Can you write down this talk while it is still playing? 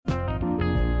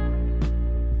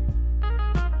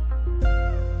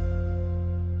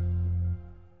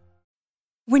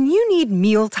When you need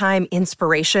mealtime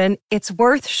inspiration, it's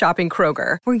worth shopping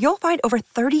Kroger, where you'll find over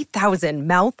 30,000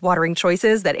 mouth-watering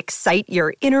choices that excite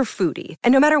your inner foodie.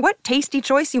 And no matter what tasty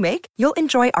choice you make, you'll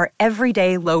enjoy our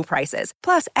everyday low prices,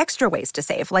 plus extra ways to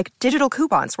save, like digital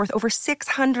coupons worth over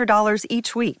 $600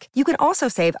 each week. You can also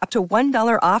save up to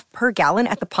 $1 off per gallon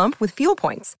at the pump with fuel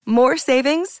points. More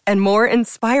savings and more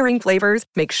inspiring flavors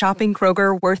make shopping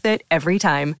Kroger worth it every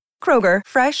time. Kroger,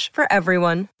 fresh for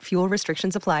everyone. Fuel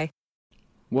restrictions apply.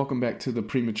 Welcome back to the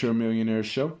Premature Millionaire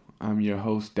Show. I'm your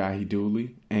host, Dahi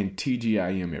Dooley, and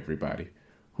TGIM, everybody.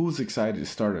 Who's excited to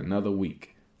start another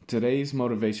week? Today's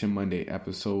Motivation Monday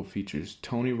episode features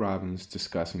Toney Robbins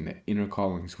discussing the inner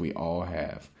callings we all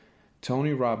have.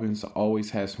 Toney Robbins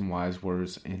always has some wise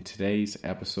words, and today's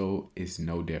episode is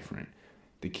no different.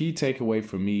 The key takeaway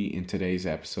for me in today's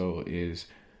episode is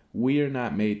we are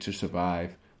not made to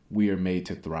survive, we are made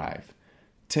to thrive.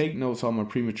 Take notes, all my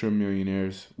premature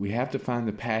millionaires. We have to find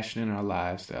the passion in our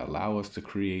lives that allow us to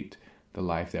create the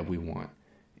life that we want.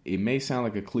 It may sound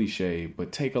like a cliche,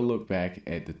 but take a look back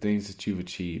at the things that you've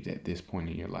achieved at this point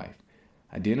in your life.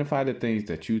 Identify the things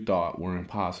that you thought were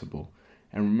impossible,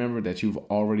 and remember that you've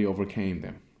already overcame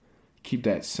them. Keep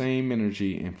that same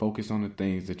energy and focus on the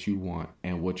things that you want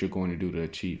and what you're going to do to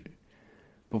achieve it.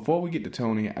 Before we get to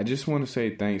Toney, I just want to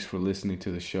say thanks for listening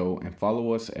to the show and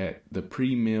follow us at the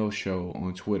Pre-Mill Show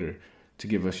on Twitter to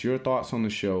give us your thoughts on the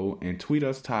show and tweet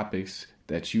us topics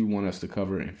that you want us to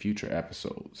cover in future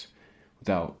episodes.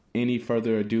 Without any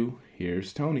further ado,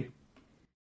 here's Toney.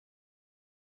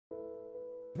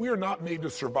 We are not made to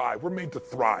survive. We're made to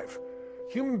thrive.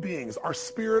 Human beings, our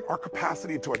spirit, our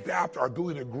capacity to adapt, our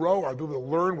ability to grow, our ability to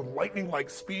learn with lightning-like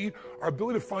speed, our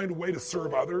ability to find a way to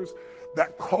serve others,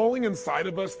 that calling inside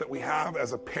of us that we have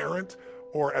as a parent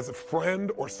or as a friend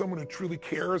or someone who truly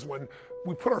cares, when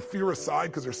we put our fear aside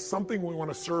because there's something we want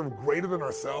to serve greater than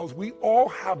ourselves, we all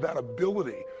have that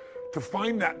ability to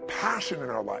find that passion in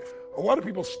our life. A lot of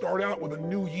people start out with a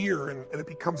new year and it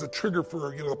becomes a trigger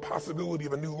for the possibility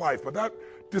of a new life, but that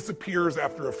disappears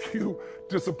after a few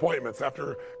disappointments,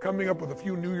 after coming up with a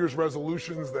few New Year's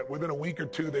resolutions that within a week or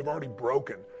two they've already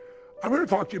broken. I'm here to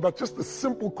talk to you about just the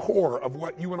simple core of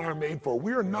what you and I are made for.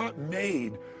 We are not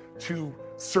made to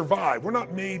survive. We're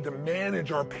not made to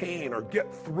manage our pain or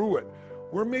get through it.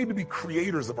 We're made to be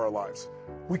creators of our lives.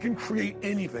 We can create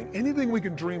anything. Anything we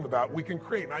can dream about, we can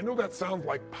create. And I know that sounds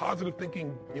like positive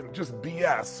thinking, just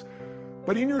BS.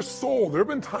 But in your soul, there have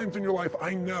been times in your life,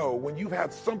 I know, when you've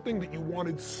had something that you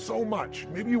wanted so much.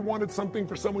 Maybe you wanted something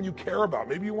for someone you care about.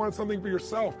 Maybe you wanted something for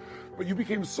yourself. But you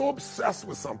became so obsessed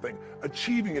with something,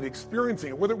 achieving it, experiencing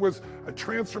it, whether it was a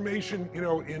transformation,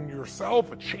 in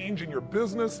yourself, a change in your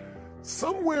business.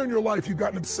 Somewhere in your life, you've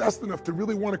gotten obsessed enough to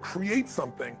really want to create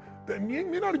something that you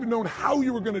may not even know how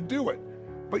you were going to do it.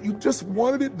 But you just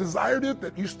wanted it, desired it,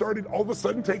 that you started all of a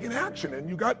sudden taking action and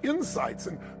you got insights.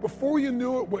 And before you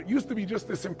knew it, what used to be just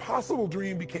this impossible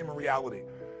dream became a reality.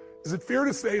 Is it fair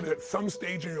to say that at some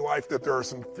stage in your life that there are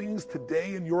some things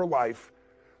today in your life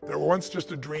that were once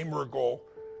just a dream or a goal,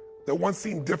 that once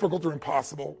seemed difficult or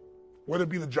impossible, whether it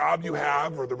be the job you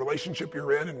have or the relationship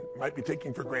you're in and might be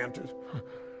taking for granted?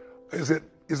 Is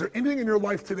there anything in your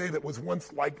life today that was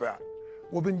once like that?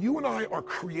 Well, then you and I are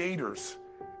creators.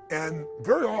 And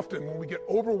very often when we get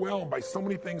overwhelmed by so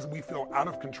many things we feel out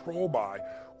of control by,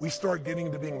 we start getting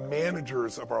into being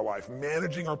managers of our life,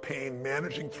 managing our pain,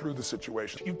 managing through the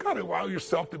situation. You've got to allow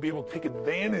yourself to be able to take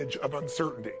advantage of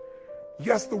uncertainty.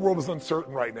 Yes, the world is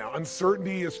uncertain right now.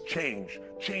 Uncertainty is change.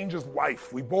 Change is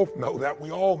life. We both know that. We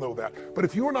all know that. But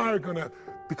if you and I are going to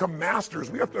become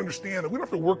masters, we have to understand that we don't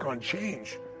have to work on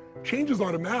change. Change is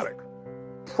automatic.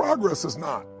 Progress is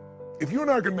not. If you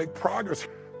and I are going to make progress,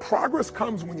 progress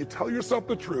comes when you tell yourself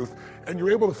the truth and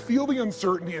you're able to feel the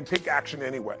uncertainty and take action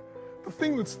anyway. The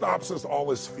thing that stops us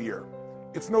all is fear.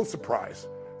 It's no surprise.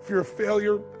 Fear of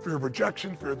failure, fear of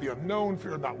rejection, fear of the unknown,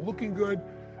 fear of not looking good.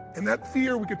 And that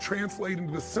fear we could translate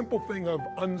into the simple thing of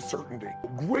uncertainty.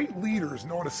 Great leaders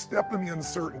know how to step in the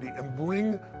uncertainty and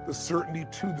bring the certainty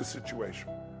to the situation.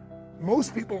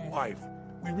 Most people in life,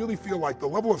 we really feel like the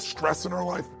level of stress in our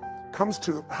life comes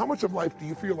to how much of life do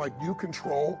you feel like you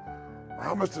control, or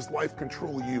how much does life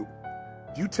control you?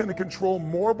 Do you tend to control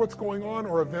more of what's going on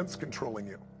or events controlling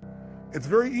you? It's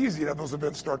very easy to have those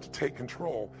events start to take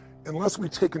control unless we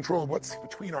take control of what's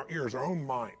between our ears, our own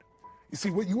mind. You see,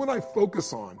 what you and I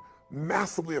focus on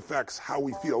massively affects how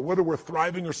we feel, whether we're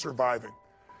thriving or surviving.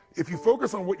 If you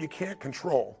focus on what you can't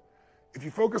control, if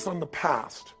you focus on the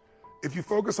past, if you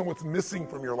focus on what's missing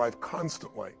from your life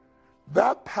constantly,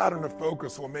 that pattern of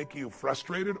focus will make you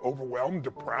frustrated, overwhelmed,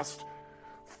 depressed.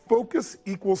 Focus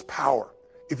equals power.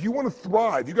 If you want to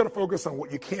thrive, you got to focus on what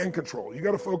you can control. You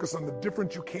got to focus on the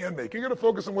difference you can make. You got to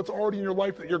focus on what's already in your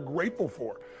life that you're grateful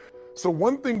for. So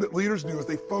one thing that leaders do is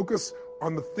they focus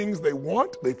on the things they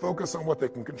want. They focus on what they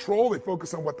can control. They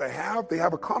focus on what they have. They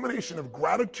have a combination of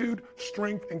gratitude,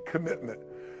 strength, and commitment.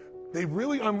 They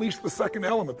really unleash the second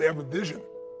element. They have a vision.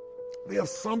 They have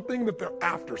something that they're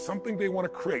after, something they want to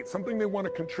create, something they want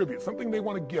to contribute, something they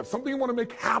want to give, something they want to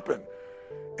make happen.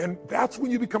 And that's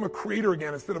when you become a creator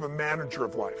again instead of a manager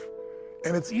of life.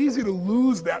 And it's easy to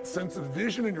lose that sense of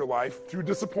vision in your life through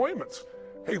disappointments.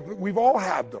 Hey, we've all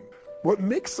had them. What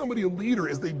makes somebody a leader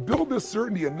is they build this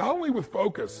certainty, and not only with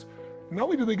focus, not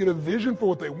only do they get a vision for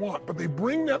what they want, but they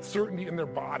bring that certainty in their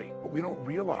body. What we don't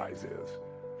realize is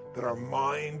that our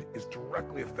mind is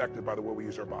directly affected by the way we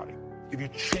use our body. If you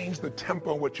change the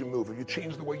tempo in which you move, if you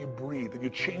change the way you breathe, if you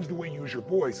change the way you use your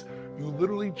voice, you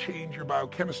literally change your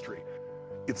biochemistry.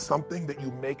 It's something that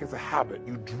you make as a habit.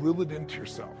 You drill it into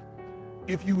yourself.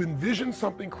 If you envision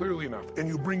something clearly enough and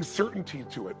you bring certainty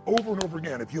to it over and over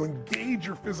again, if you engage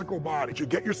your physical body, you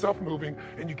get yourself moving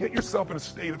and you get yourself in a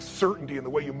state of certainty in the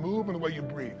way you move and the way you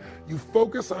breathe. You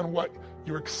focus on what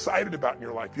you're excited about in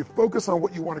your life. You focus on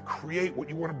what you want to create, what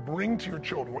you want to bring to your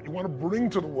children, what you want to bring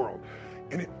to the world.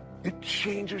 And it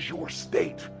changes your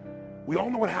state. We all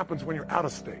know what happens when you're out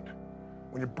of state.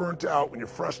 When you're burnt out, when you're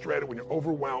frustrated, when you're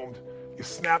overwhelmed. You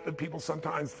snap at people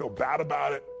sometimes, feel bad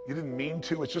about it. You didn't mean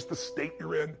to, it's just the state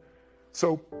you're in.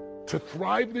 So to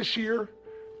thrive this year,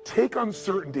 take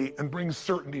uncertainty and bring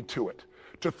certainty to it.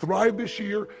 To thrive this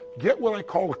year, get what I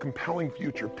call a compelling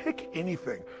future. Pick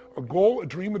anything, a goal, a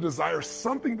dream, a desire,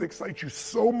 something that excites you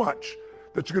so much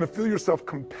that you're gonna feel yourself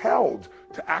compelled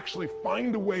to actually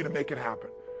find a way to make it happen.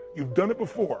 You've done it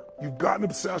before. You've gotten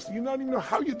obsessed. You don't even know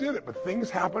how you did it, but things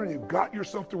happen and you've got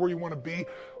yourself to where you want to be.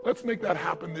 Let's make that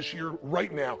happen this year,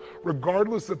 right now.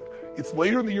 Regardless if it's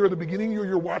later in the year or the beginning of the year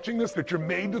you're watching this, that you're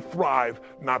made to thrive,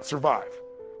 not survive.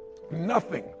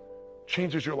 Nothing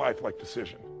changes your life like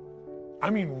decision. I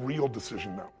mean real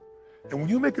decision though. And when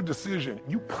you make a decision,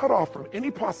 you cut off from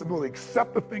any possibility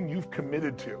except the thing you've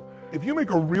committed to. If you make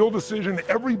a real decision,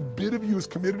 every bit of you is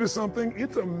committed to something,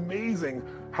 it's amazing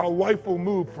how life will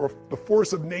move for the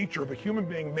force of nature of a human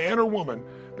being, man or woman,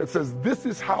 that says, this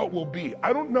is how it will be.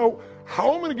 I don't know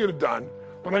how I'm gonna get it done,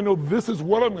 but I know this is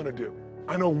what I'm gonna do.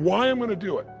 I know why I'm gonna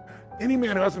do it. Any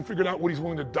man who hasn't figured out what he's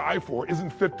willing to die for isn't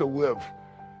fit to live.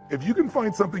 If you can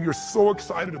find something you're so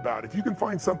excited about, if you can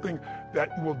find something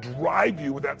that will drive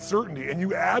you with that certainty, and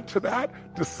you add to that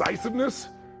decisiveness,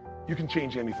 you can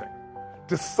change anything.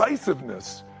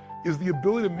 Decisiveness is the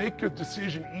ability to make a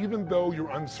decision even though you're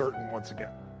uncertain once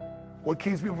again. What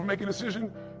keeps people from making a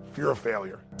decision? Fear of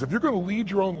failure. If you're going to lead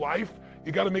your own life,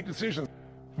 you got to make decisions.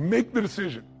 Make the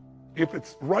decision. If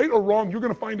it's right or wrong, you're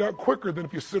going to find out quicker than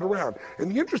if you sit around.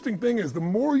 And the interesting thing is, the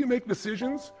more you make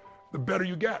decisions, the better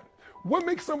you get. What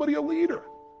makes somebody a leader?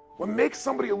 What makes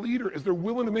somebody a leader is they're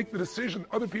willing to make the decision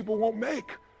other people won't make.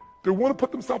 They want to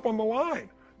put themselves on the line,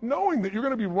 knowing that you're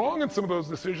going to be wrong in some of those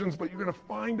decisions, but you're going to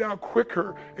find out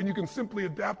quicker, and you can simply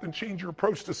adapt and change your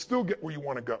approach to still get where you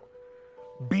want to go.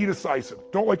 Be decisive.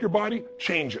 Don't like your body?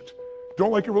 Change it.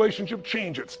 Don't like your relationship?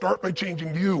 Change it. Start by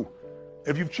changing you.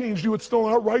 If you've changed you, it's still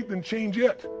not right, then change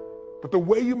it. But the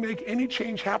way you make any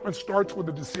change happen starts with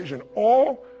a decision.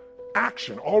 All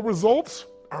action, all results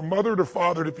are mothered or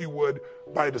fathered, if you would,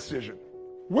 by a decision.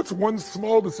 What's one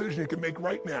small decision you can make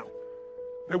right now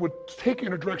that would take you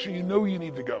in a direction you know you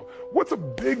need to go? What's a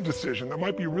big decision that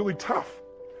might be really tough,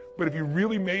 but if you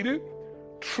really made it,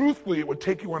 truthfully, it would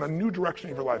take you on a new direction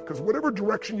of your life, because whatever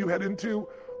direction you head into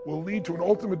will lead to an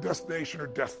ultimate destination or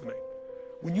destiny.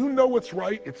 When you know what's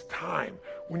right, it's time.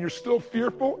 When you're still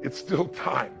fearful, it's still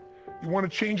time. You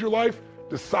want to change your life?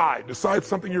 Decide. Decide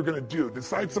something you're going to do.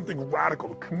 Decide something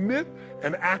radical. Commit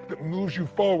an act that moves you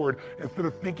forward instead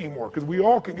of thinking more, because we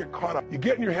all can get caught up. You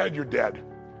get in your head, you're dead.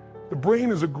 The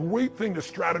brain is a great thing to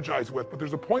strategize with, but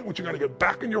there's a point which you got to get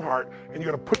back in your heart and you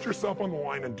got to put yourself on the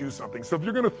line and do something. So if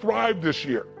you're going to thrive this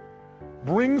year,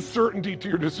 bring certainty to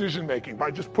your decision making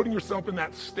by just putting yourself in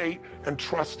that state and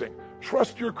trusting.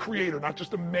 Trust your creator, not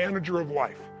just a manager of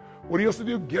life. What do you have to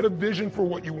do? Get a vision for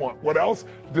what you want. What else?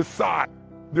 Decide.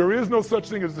 There is no such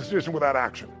thing as a decision without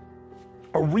action.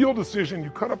 A real decision, you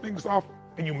cut up things off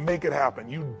and you make it happen.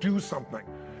 You do something.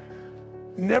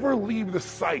 Never leave the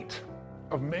sight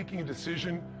of making a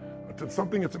decision to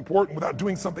something that's important without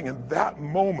doing something in that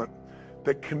moment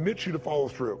that commits you to follow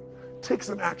through. Take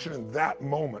some action in that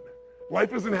moment.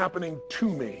 Life isn't happening to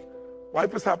me.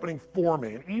 Life is happening for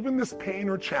me, and even this pain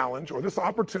or challenge or this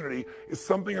opportunity is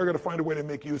something I got to find a way to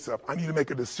make use of. I need to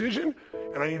make a decision,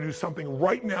 and I need to do something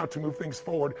right now to move things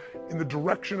forward in the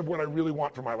direction of what I really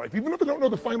want for my life. Even if I don't know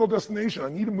the final destination, I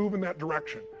need to move in that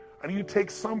direction. I need to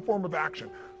take some form of action.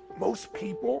 Most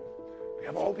people, they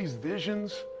have all these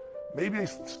visions. Maybe they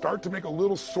start to make a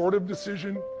little sort of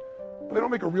decision, but they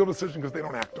don't make a real decision because they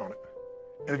don't act on it.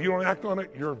 And if you don't act on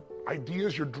it, your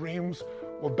ideas, your dreams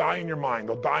will die in your mind.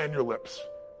 They'll die on your lips.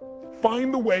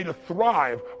 Find the way to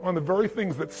thrive on the very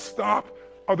things that stop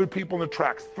other people in their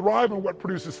tracks. Thrive on what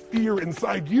produces fear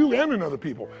inside you and in other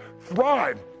people.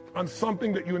 Thrive on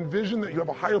something that you envision that you have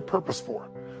a higher purpose for.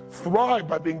 Thrive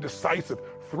by being decisive.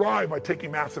 Thrive by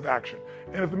taking massive action.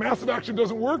 And if the massive action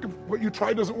doesn't work, if what you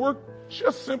try doesn't work,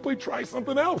 just simply try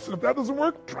something else. And if that doesn't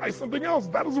work, try something else.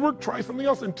 If that doesn't work, try something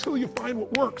else until you find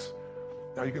what works.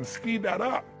 Now you can speed that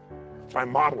up by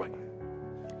modeling,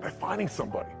 by finding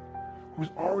somebody who's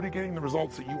already getting the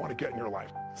results that you want to get in your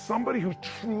life. Somebody who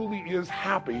truly is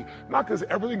happy, not because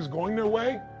everything's going their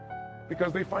way,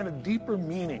 because they find a deeper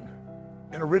meaning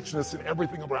and a richness in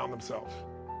everything around themselves,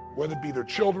 whether it be their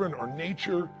children or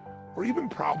nature or even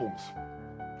problems.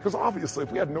 Because obviously,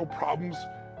 if we had no problems,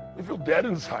 we feel dead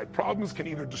inside. Problems can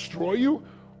either destroy you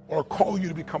or call you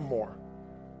to become more.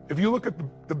 If you look at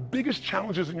the biggest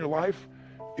challenges in your life,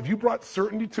 if you brought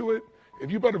certainty to it, if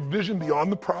you brought a vision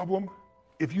beyond the problem,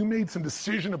 if you made some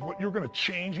decision of what you're going to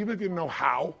change, even if you didn't know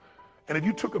how, and if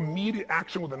you took immediate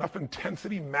action with enough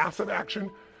intensity, massive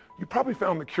action, you probably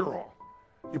found the cure-all.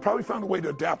 You probably found a way to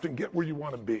adapt and get where you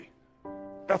want to be.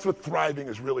 That's what thriving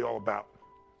is really all about.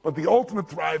 But the ultimate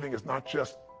thriving is not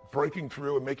just breaking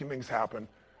through and making things happen.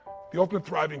 The ultimate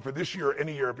thriving for this year or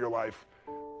any year of your life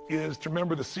is to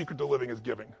remember the secret to living is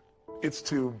giving. It's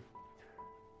to,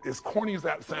 as corny as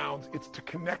that sounds, it's to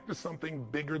connect to something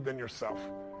bigger than yourself.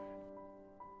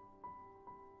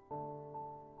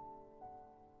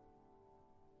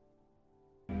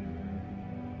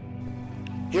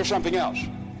 Here's something else.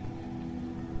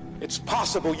 It's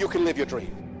possible you can live your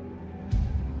dream.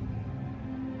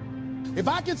 If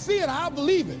I can see it, I'll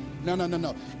believe it.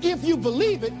 No. If you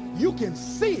believe it, you can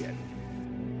see it.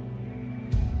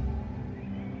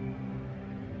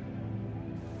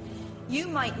 You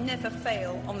might never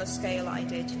fail on the scale I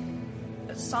did,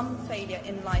 but some failure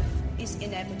in life is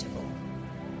inevitable.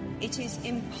 It is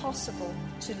impossible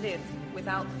to live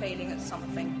without failing at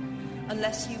something,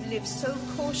 unless you live so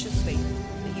cautiously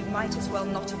that you might as well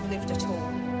not have lived at all,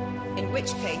 in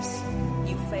which case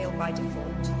you fail by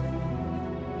default.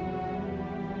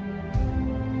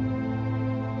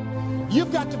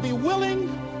 You've got to be willing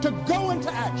to go into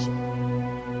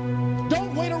action.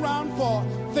 Don't wait around for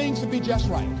things to be just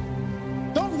right.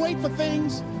 Don't wait for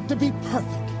things to be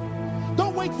perfect.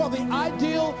 Don't wait for the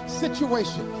ideal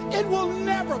situation. It will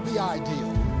never be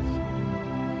ideal.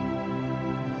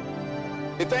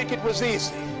 You think it was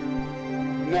easy?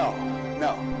 No.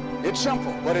 It's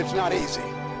simple, but it's not easy.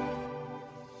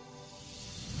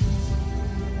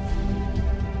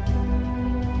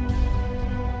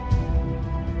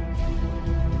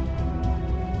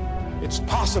 It's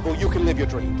possible you can live your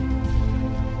dream.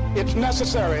 It's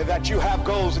necessary that you have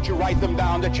goals, that you write them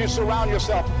down, that you surround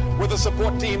yourself with a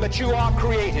support team, that you are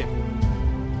creative.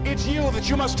 It's you that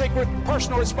you must take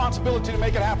personal responsibility to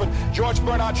make it happen. George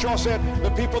Bernard Shaw said,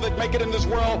 the people that make it in this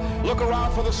world look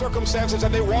around for the circumstances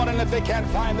that they want, and if they can't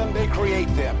find them, they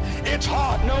create them. It's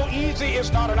hard. No, easy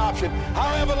is not an option.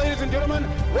 However, ladies and gentlemen,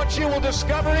 what you will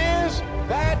discover is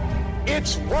that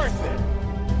it's worth it.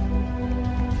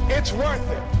 It's worth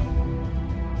it.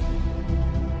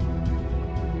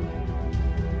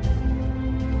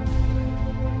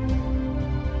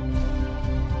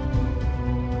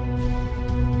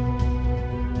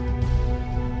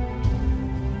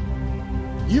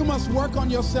 You must work on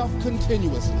yourself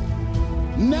continuously.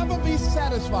 Never be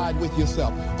satisfied with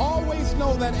yourself. Always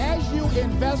know that as you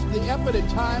invest the effort and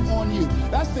time on you,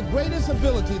 that's the greatest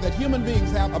ability that human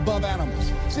beings have above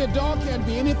animals. See, a dog can't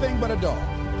be anything but a dog.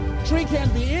 Tree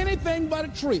can't be anything but a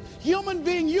tree. Human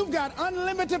being, you've got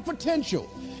unlimited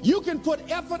potential. You can put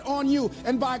effort on you,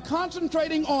 and by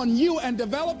concentrating on you and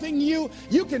developing you,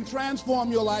 you can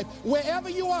transform your life wherever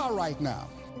you are right now.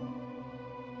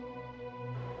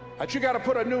 But you got to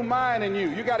put a new mind in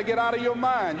you. You got to get out of your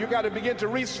mind. You got to begin to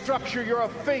restructure your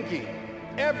thinking.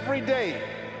 Every day,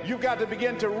 you've got to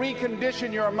begin to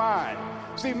recondition your mind.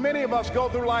 See, many of us go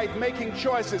through life making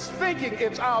choices, thinking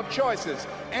it's our choices,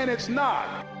 and it's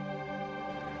not.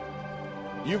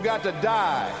 You've got to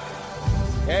die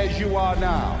as you are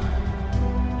now.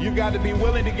 You've got to be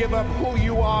willing to give up who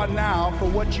you are now for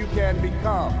what you can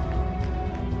become.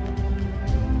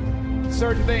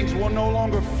 certain things will no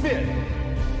longer fit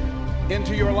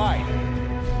into your life.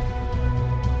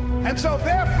 And so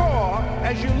therefore,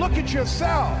 as you look at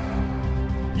yourself,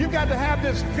 you've got to have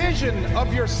this vision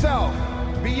of yourself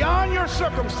beyond your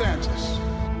circumstances.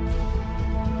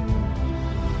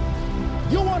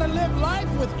 You want to live life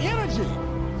with energy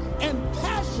and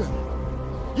passion.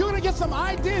 You're going to get some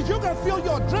ideas. You're going to feel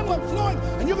your adrenaline flowing,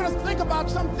 and you're going to think about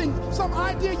something, some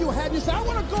idea you had. You say, I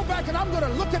want to go back and I'm going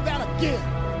to look at that again.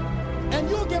 And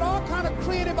you'll get all kind of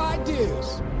creative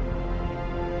ideas.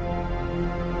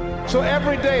 So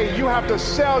every day you have to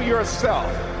sell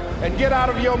yourself and get out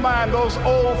of your mind those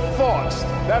old thoughts,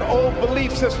 that old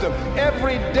belief system.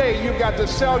 Every day you've got to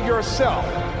sell yourself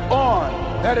on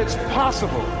that it's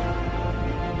possible.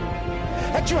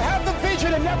 That you have the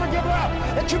vision and never give up.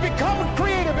 That you become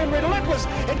creative and relentless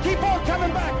and keep on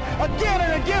coming back again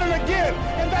and again and again.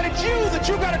 And that it's you that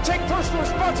you got to take personal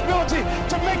responsibility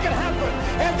to make it happen.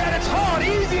 And that it's hard.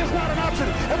 Easy is not an option.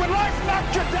 And when life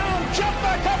knocks you down, jump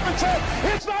back up and say,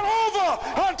 it's not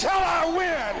over until I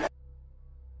win.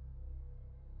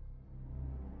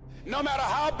 No matter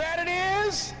how bad it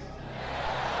is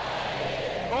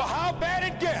or how bad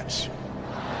it gets,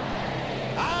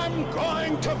 I'm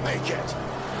going to make it.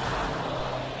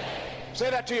 Say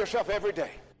that to yourself every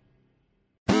day.